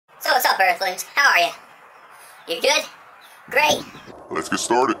Earthlings? How are you? You good? Great. Let's get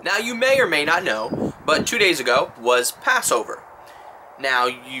started. Now, you may or may not know, but 2 days ago was Passover. Now,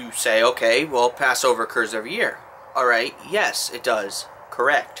 you say, okay, well, Passover occurs every year. Alright, yes, it does.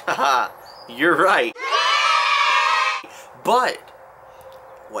 Correct. Haha, you're right. But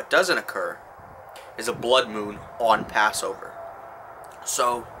what doesn't occur is a blood moon on Passover.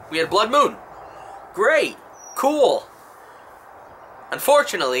 So, we had a blood moon. Great. Cool.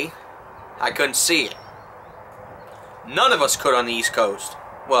 Unfortunately, I couldn't see it. None of us could on the East Coast.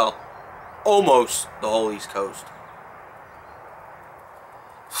 Well, almost the whole East Coast.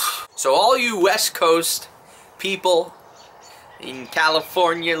 So all you West Coast people in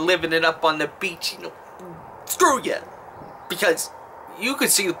California living it up on the beach, you know, screw you. Because you could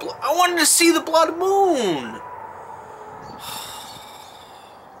see the blood. I wanted to see the blood moon.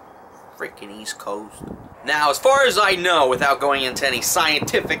 Freaking East Coast. Now, as far as I know, without going into any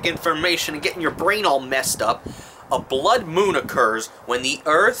scientific information and getting your brain all messed up, a blood moon occurs when the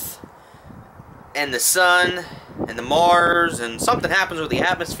Earth and the Sun and the Mars and something happens with the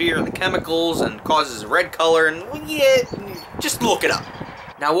atmosphere and the chemicals and causes a red color, and well, yeah, just look it up.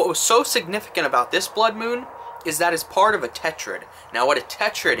 Now, what was so significant about this blood moon is that it's part of a tetrad. Now, what a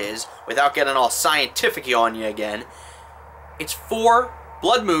tetrad is, without getting all scientific-y on you again, it's 4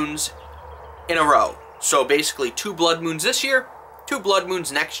 blood moons in a row. So basically 2 blood moons this year, 2 blood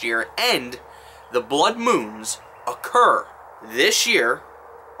moons next year, and the blood moons occur this year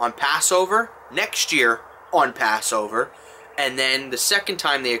on Passover, next year on Passover, and then the second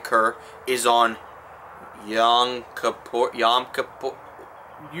time they occur is on Yom Kippur,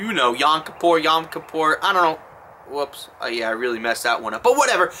 you know, Yom Kippur, I don't know, whoops, yeah, I really messed that one up, but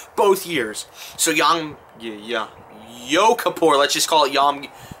whatever, both years. So Yom Kippur, let's just call it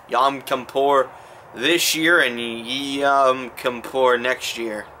Yom Kippur this year and Yom Kippur next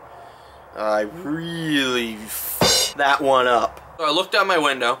year. I really f***ed that one up. So I looked out my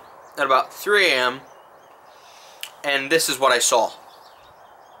window at about 3 a.m. and this is what I saw.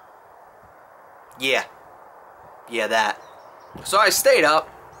 Yeah, that. So I stayed up,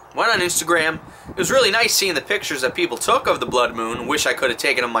 went on Instagram. It was really nice seeing the pictures that people took of the blood moon. Wish I could have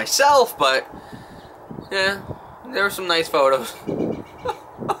taken them myself, but yeah, there were some nice photos.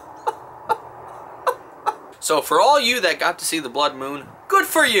 So for all you that got to see the blood moon, good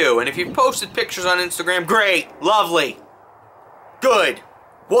for you. And if you posted pictures on Instagram, great, lovely, good,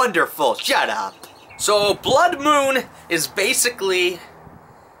 wonderful, shut up. So blood moon is basically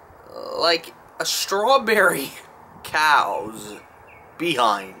like a strawberry cow's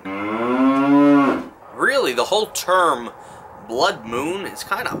behind. Really, the whole term blood moon is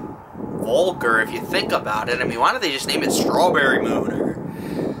kind of vulgar if you think about it. I mean, why don't they just name it strawberry moon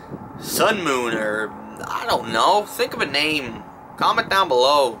or sun moon or I don't know. Think of a name. Comment down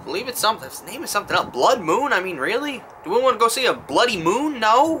below. Leave it something. Name it something else. Blood moon? I mean, really? Do we want to go see a bloody moon?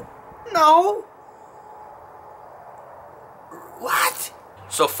 No. No. What?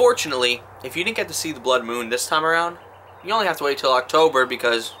 So fortunately, if you didn't get to see the blood moon this time around, you only have to wait till October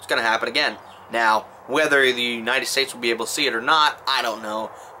because it's going to happen again. Now, whether the United States will be able to see it or not, I don't know.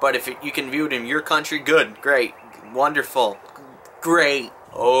 But if you can view it in your country, good, great, wonderful, great.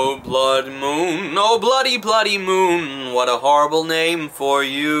 Oh, blood moon, oh, bloody, bloody moon, what a horrible name for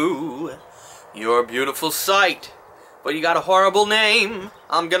you. You're a beautiful sight, but you got a horrible name.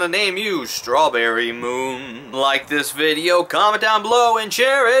 I'm gonna name you Strawberry Moon. Like this video, comment down below, and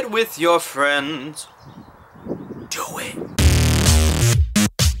share it with your friends. Do it.